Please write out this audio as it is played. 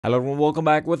Hello everyone, welcome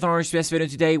back with our RSPS video.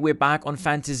 Today we're back on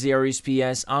Fantasy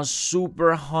RSPS, a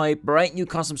super hype brand new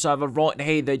custom server right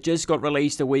here that just got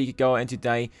released a week ago, and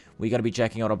today we're going to be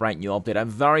checking out a brand new update.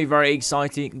 I'm very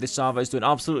excited. The server is doing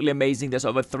absolutely amazing. There's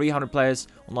over 300 players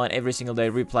online every single day,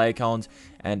 replay count,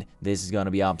 and this is going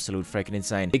to be absolute freaking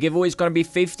insane. The giveaway is going to be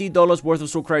 $50 worth of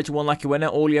soul credit to one lucky winner.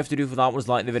 All you have to do for that was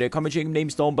like the video, comment your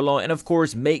names down below, and of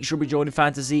course make sure we join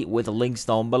Fantasy with the links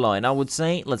down below. And I would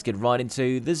say let's get right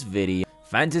into this video.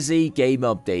 Fantasy game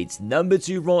updates. Number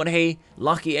 2 right here,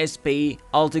 Lucky SP,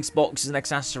 Altix boxes and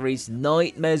accessories,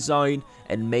 Nightmare Zone,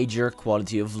 and major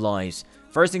quality of life.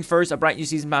 First things first, a brand new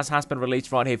season pass has been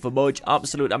released right here for March.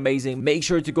 Absolute amazing. Make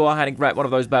sure to go ahead and grab one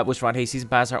of those bad boys right here. Season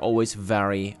pass are always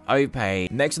very OP.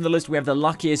 Next on the list, we have the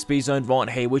Lucky SP zone right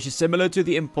here, which is similar to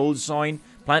the Impulse zone.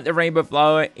 Plant the rainbow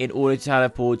flower in order to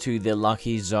teleport to the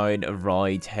Lucky zone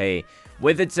right here.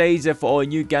 With a taser for a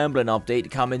new gambling update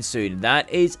coming soon. That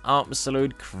is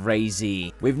absolute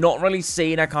crazy. We've not really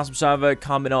seen a custom server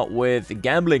coming up with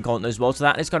gambling content as well, so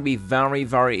that is going to be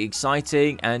very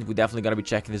exciting, and we're definitely going to be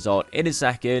checking this out in a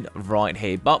second right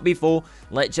here. But before,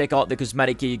 let's check out the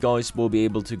cosmetic key you guys will be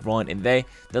able to grind in there.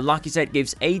 The Lucky set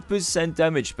gives 8%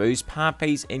 damage boost per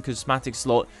piece in cosmetic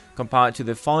slot compared to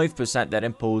the 5% that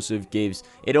Impulsive gives.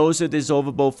 It also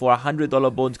dissolvable for a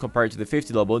 $100 bond compared to the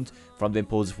 $50 bond from the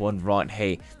Impulsive one right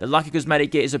here. The Lucky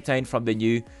cosmetic kit is obtained from the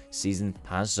new season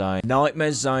pass zone.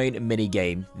 Nightmare Zone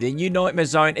minigame. The new Nightmare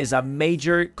Zone is a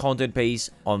major content piece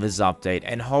on this update,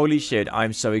 and holy shit,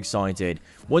 I'm so excited.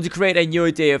 Want to create a new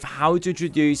idea of how to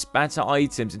introduce better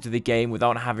items into the game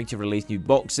without having to release new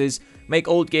boxes, make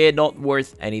old gear not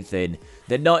worth anything.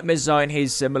 The Nightmare Zone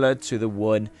is similar to the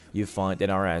one you find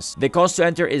in RS. The cost to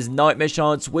enter is Nightmare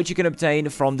Shards, which you can obtain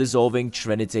from dissolving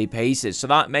Trinity pieces. So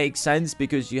that makes sense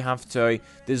because you have to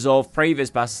dissolve previous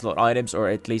battle slot items, or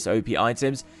at least OP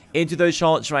items, into those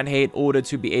shards right here in order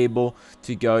to be able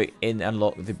to go in and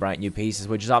unlock the brand new pieces,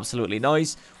 which is absolutely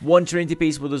nice. One Trinity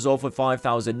piece will dissolve for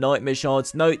 5,000 Nightmare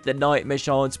Shards. Note the Nightmare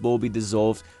Shards will be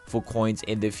dissolved for coins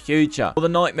in the future. For the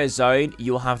Nightmare Zone,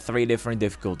 you'll have 3 different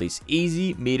difficulties: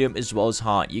 easy, medium, as well as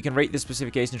hard. You can rate the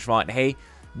specifications right here.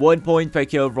 1 point per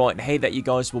kill right here that you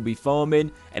guys will be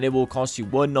farming, and it will cost you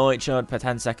 1 night shard per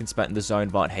 10 seconds spent in the zone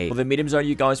right here. For the medium zone,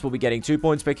 you guys will be getting 2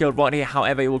 points per kill right here.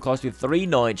 However, it will cost you 3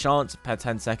 night shards per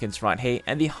 10 seconds right here.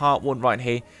 And the hard one right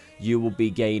here, you will be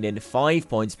gaining 5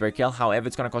 points per kill. However,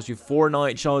 it's going to cost you 4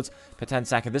 night shards per 10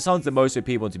 seconds. This sounds the most OP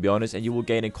one, to be honest, and you will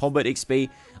gain a combat XP,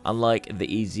 unlike the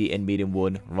easy and medium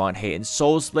one right here. And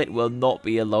Soul Split will not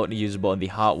be allowed and usable in the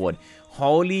hard one.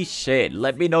 Holy shit,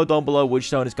 let me know down below which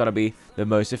zone is going to be the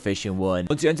most efficient one.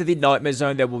 Once you enter the Nightmare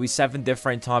Zone, there will be 7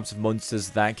 different types of monsters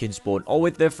that can spawn, all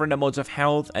with different amounts of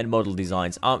health and model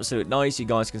designs. Absolute nice. You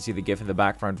guys can see the GIF in the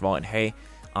background right here.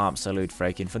 Absolute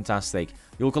freaking fantastic.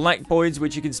 You'll collect points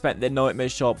which you can spend in the Nightmare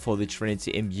Shop for the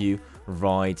Trinity Imbue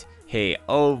right here.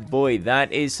 Oh boy,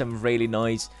 that is some really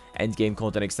nice endgame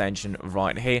content extension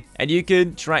right here. And you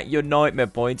can track your Nightmare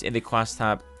points in the quest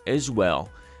tab as well.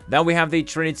 Now we have the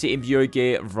Trinity Imbue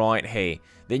gear right here.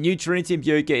 The new Trinity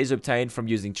Imbue gear is obtained from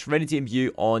using Trinity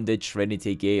Imbue on the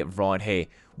Trinity gear right here.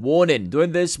 Warning,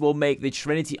 doing this will make the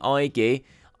Trinity Eye gear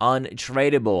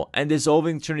untradeable, and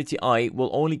dissolving Trinity Eye will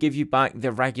only give you back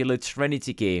the regular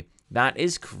Trinity gear. That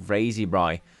is crazy,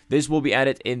 bro. This will be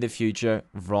added in the future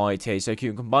right here. So you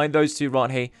can combine those two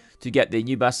right here to get the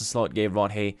new Bastard Slot gear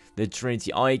right here, the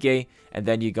Trinity Eye gear, and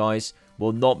then you guys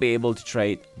will not be able to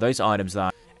trade those items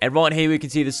there. And right here we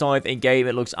can see the scythe in game.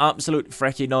 It looks absolute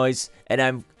freaking nice, and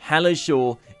I'm hella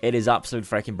sure it is absolute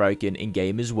freaking broken in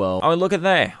game as well. Oh, look at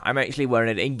there, I'm actually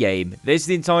wearing it in game. This is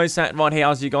the entire set right here.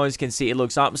 As you guys can see, it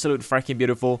looks absolute freaking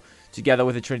beautiful together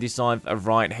with the Trinity scythe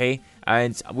right here.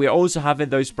 And we're also having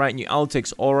those brand new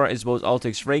Altix aura as well as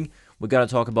Altix ring. We're going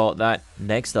to talk about that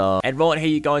next up. And right here,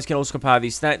 you guys can also compare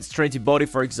these stats. Trinity body,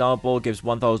 for example, gives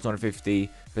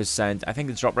 1,250%. I think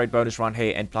the drop rate bonus right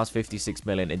here, and plus 56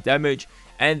 million in damage.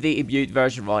 And the imbued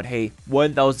version right here,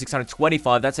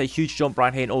 1,625. That's a huge jump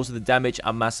right here. And also the damage,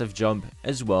 a massive jump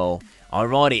as well.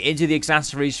 Alrighty, into the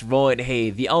accessories right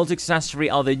here. The Altix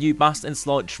accessory are the new Bast and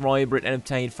Slot Tribrid and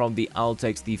obtained from the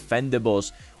Altix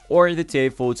Defendables, or the tier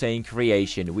 14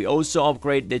 creation. We also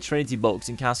upgrade the Trinity box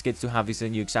and caskets to have this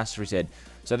new accessory set.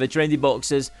 So the Trinity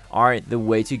boxes are the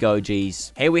way to go,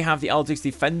 G's. Here we have the Altix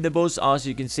Defendables. As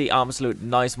you can see, absolute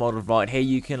nice model right here.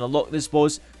 You can unlock this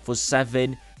boss for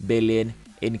 7 billion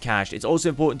in cash. It's also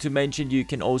important to mention you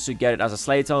can also get it as a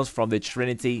Slay Tiles from the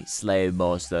Trinity Slave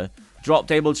Master. Drop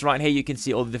tables right here, you can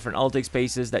see all the different Altix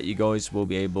pieces that you guys will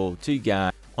be able to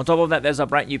get. On top of that, there's a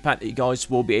brand new pet that you guys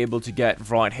will be able to get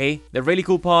right here. The really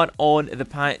cool part on the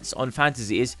pets on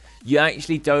Fantasy is you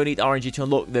actually don't need RNG to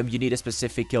unlock them. You need a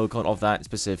specific kill count of that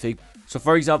specific. So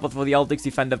for example, for the Altix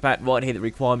Defender pet right here, the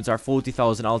requirements are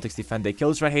 40,000 Altix Defender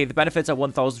kills right here. The benefits are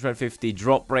 1,250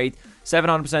 drop rate,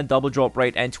 700% double drop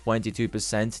rate, and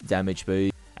 22% damage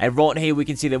boost. And right here, we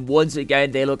can see them once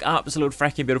again. They look absolute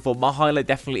freaking beautiful. My highlight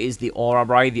definitely is the aura,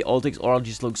 right? The Altix aura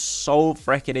just looks so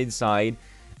freaking insane.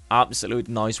 Absolute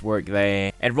nice work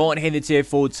there. And right here in the tier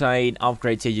 14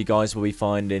 upgrade tier, you guys will be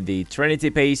finding the Trinity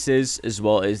pieces as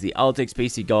well as the Altix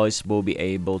piece. You guys will be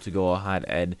able to go ahead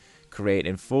and create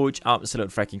and forge. Absolute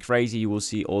freaking crazy. You will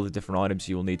see all the different items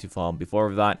you will need to farm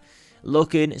before that.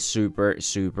 Looking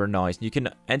super nice. You can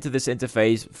enter this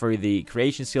interface through the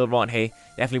creation skill right here.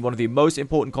 Definitely one of the most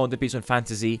important content pieces on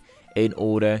Fantasy in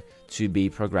order to be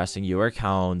progressing your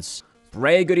accounts.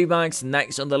 Rare goodie bags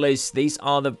next on the list. These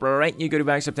are the brand new goodie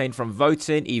bags obtained from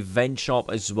voting, event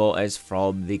shop, as well as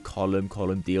from the column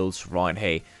deals right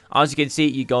here. As you can see,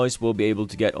 you guys will be able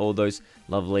to get all those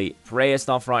lovely prayer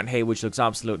stuff right here, which looks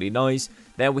absolutely nice.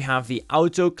 Then we have the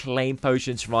auto claim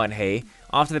potions right here.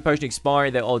 After the potion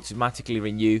expires, they automatically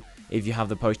renew if you have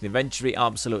the potion inventory.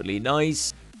 Absolutely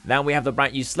nice. Then we have the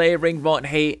brand new Slayer ring right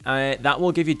here. That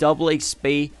will give you double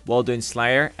XP while doing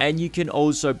Slayer. And you can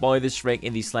also buy this ring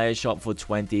in the Slayer shop for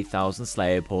 20,000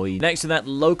 Slayer points. Next to that,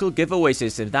 local giveaway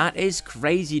system. That is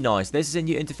crazy nice. This is a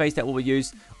new interface that will be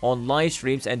used on live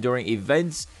streams and during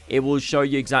events. It will show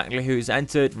you exactly who's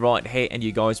entered right here, and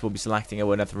you guys will be selecting a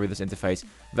winner through this interface.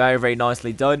 Very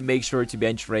nicely done. Make sure to be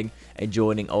entering and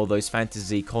joining all those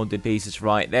fantasy content pieces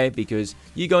right there, because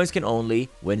you guys can only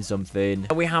win something.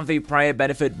 And we have the prayer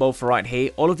benefit buff right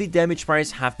here. All of the damage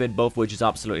prayers have been buffed, which is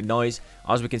absolutely nice.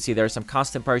 As we can see, there are some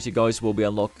custom prayers you guys will be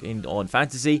unlocking on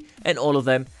Fantasy, and all of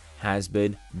them has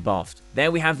been buffed.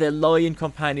 Then we have the lion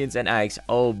companions and eggs.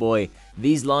 Oh boy,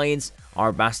 these lions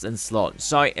are best in slot.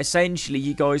 So essentially,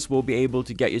 you guys will be able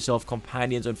to get yourself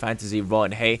companions on Fantasy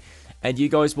right here, and you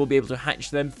guys will be able to hatch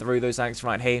them through those eggs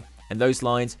right here, and those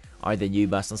lions are the new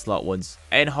best in slot ones.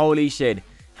 And holy shit,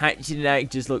 hatching an egg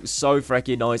just looks so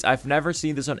freaking nice. I've never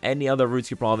seen this on any other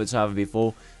RuneScape private server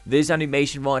before. This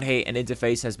animation right here and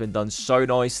interface has been done so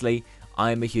nicely.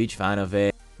 I'm a huge fan of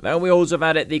it. Then we also have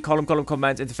added the column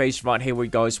commands interface right here, where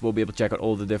you guys will be able to check out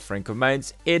all the different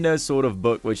commands in a sort of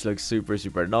book, which looks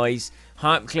super nice.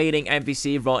 Herb cleaning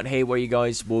NPC right here, where you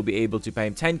guys will be able to pay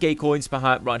him 10k coins per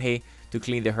herb right here to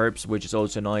clean the herbs, which is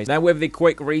also nice. Then we have the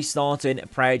quick restarting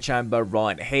prayer chamber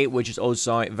right here, which is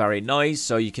also very nice,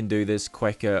 so you can do this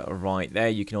quicker right there.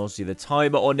 You can also see the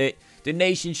timer on it.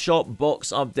 Donation shop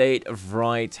box update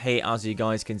right here. As you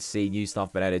guys can see, new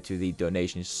stuff been added to the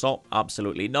donation shop.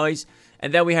 Absolutely nice.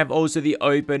 And then we have also the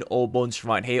open all bunch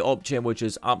right here option, which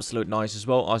is absolute nice as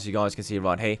well. As you guys can see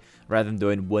right here, rather than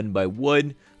doing one by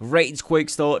one. Raids quick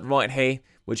start right here,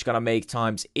 which gonna make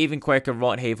times even quicker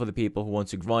right here for the people who want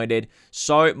to grind it.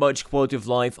 So much quality of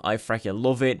life. I freaking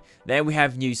love it. Then we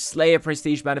have new Slayer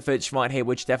prestige benefits right here,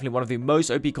 which is definitely one of the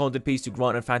most OP content pieces to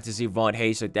grind on Fantasy right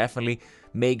here. So definitely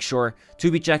make sure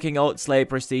to be checking out Slayer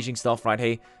prestiging stuff right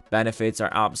here. Benefits are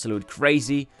absolute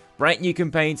crazy. Brand new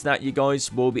campaigns that you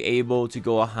guys will be able to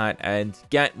go ahead and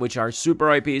get, which are super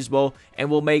OP as well, and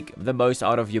will make the most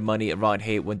out of your money right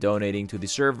here when donating to the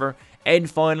server. And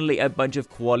finally, a bunch of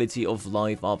quality of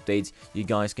life updates you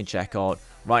guys can check out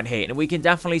right here. And we can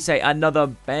definitely say another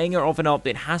banger of an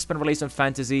update has been released on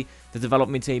Fantasy. The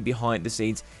development team behind the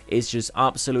scenes is just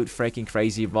absolute freaking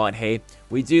crazy right here.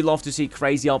 We do love to see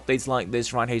crazy updates like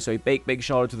this right here, so a big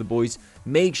shout out to the boys.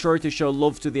 Make sure to show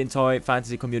love to the entire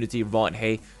Fantasy community right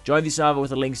here. Join the server with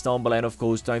the links down below, and of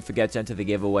course don't forget to enter the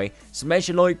giveaway. Smash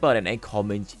the like button and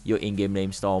comment your in-game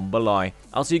names down below.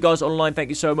 I'll see you guys online. Thank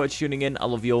you so much for tuning in. I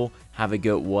love you all. Have a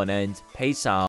good one and peace out.